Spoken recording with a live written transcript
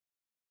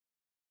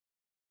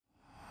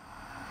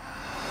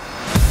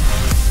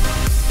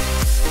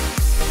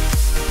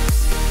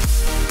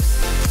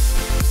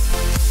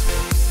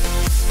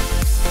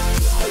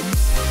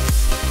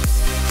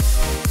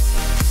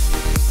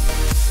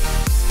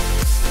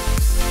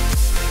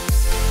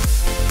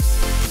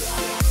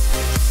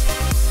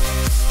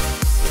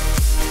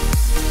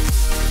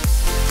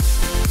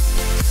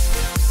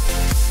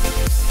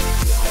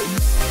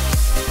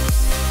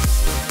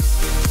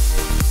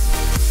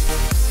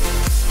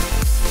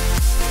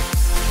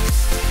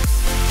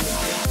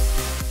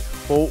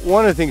Well,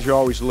 one of the things you're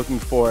always looking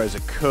for as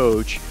a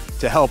coach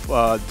to help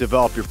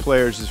develop your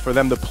players is for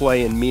them to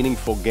play in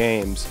meaningful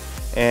games.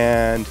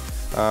 And,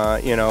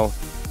 you know,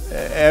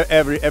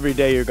 every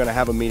day you're going to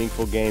have a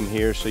meaningful game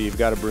here, so you've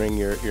got to bring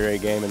your A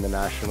game in the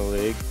National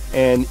League.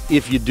 And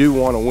if you do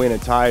want to win a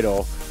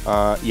title,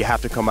 you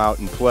have to come out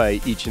and play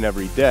each and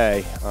every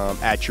day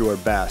at your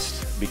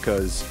best,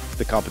 because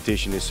the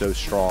competition is so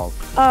strong.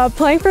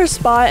 Playing for a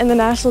spot in the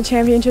national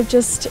championship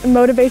just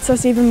motivates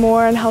us even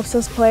more and helps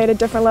us play at a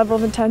different level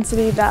of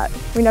intensity that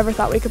we never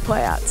thought we could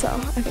play at, so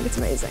I think it's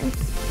amazing.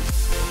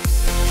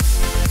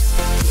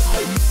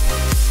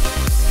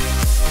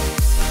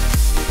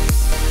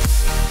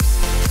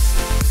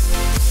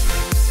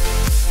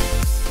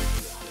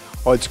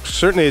 Well,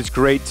 it's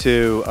great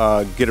to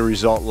get a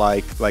result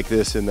like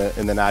this in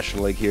the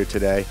National League here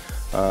today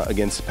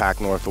against the Pac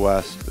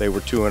Northwest. They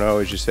were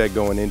 2-0, as you said,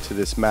 going into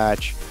this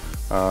match,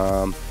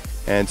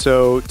 and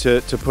so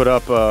to put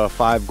up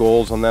 5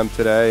 goals on them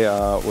today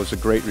was a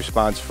great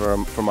response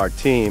from our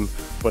team.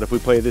 But if we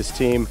play this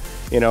team,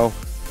 you know,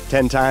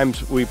 10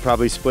 times, we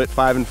probably split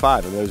 5 and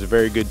 5. I mean, it was a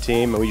very good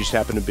team, and we just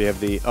happened to have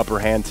the upper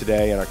hand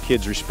today, and our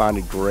kids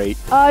responded great.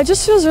 It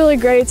just feels really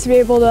great to be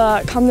able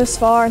to come this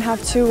far and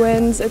have 2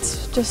 wins.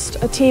 It's just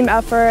a team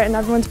effort, and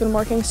everyone's been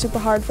working super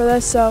hard for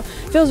this, so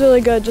it feels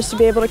really good just to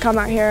be able to come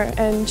out here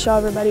and show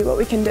everybody what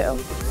we can do.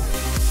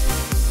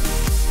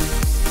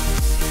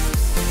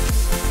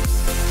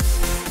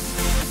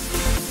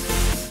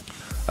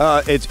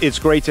 It's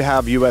great to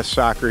have U.S.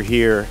 Soccer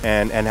here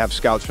and have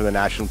scouts for the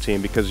national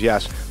team, because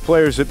yes,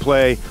 players that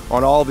play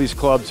on all these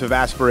clubs have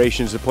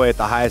aspirations to play at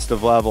the highest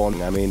of level.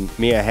 And I mean,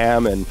 Mia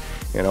Hamm and,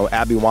 you know,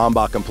 Abby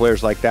Wambach and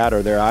players like that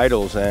are their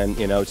idols, and,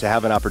 you know, to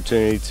have an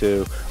opportunity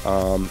to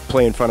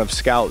play in front of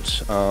scouts,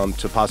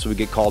 to possibly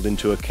get called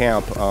into a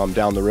camp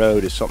down the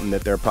road is something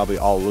that they're probably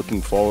all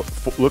looking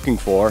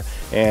for,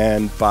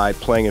 and by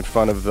playing in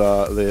front of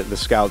the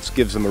scouts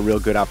gives them a real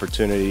good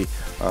opportunity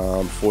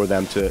for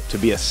them to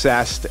be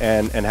assessed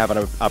and have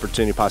an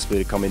opportunity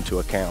possibly to come into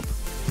a camp.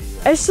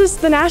 It's just,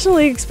 the National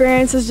League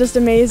experience is just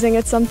amazing.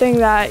 It's something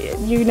that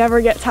you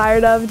never get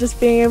tired of, just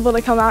being able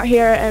to come out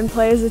here and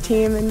play as a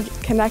team and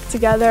connect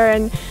together,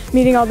 and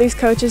meeting all these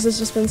coaches has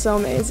just been so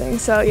amazing.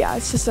 So yeah,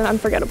 it's just an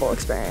unforgettable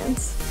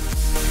experience.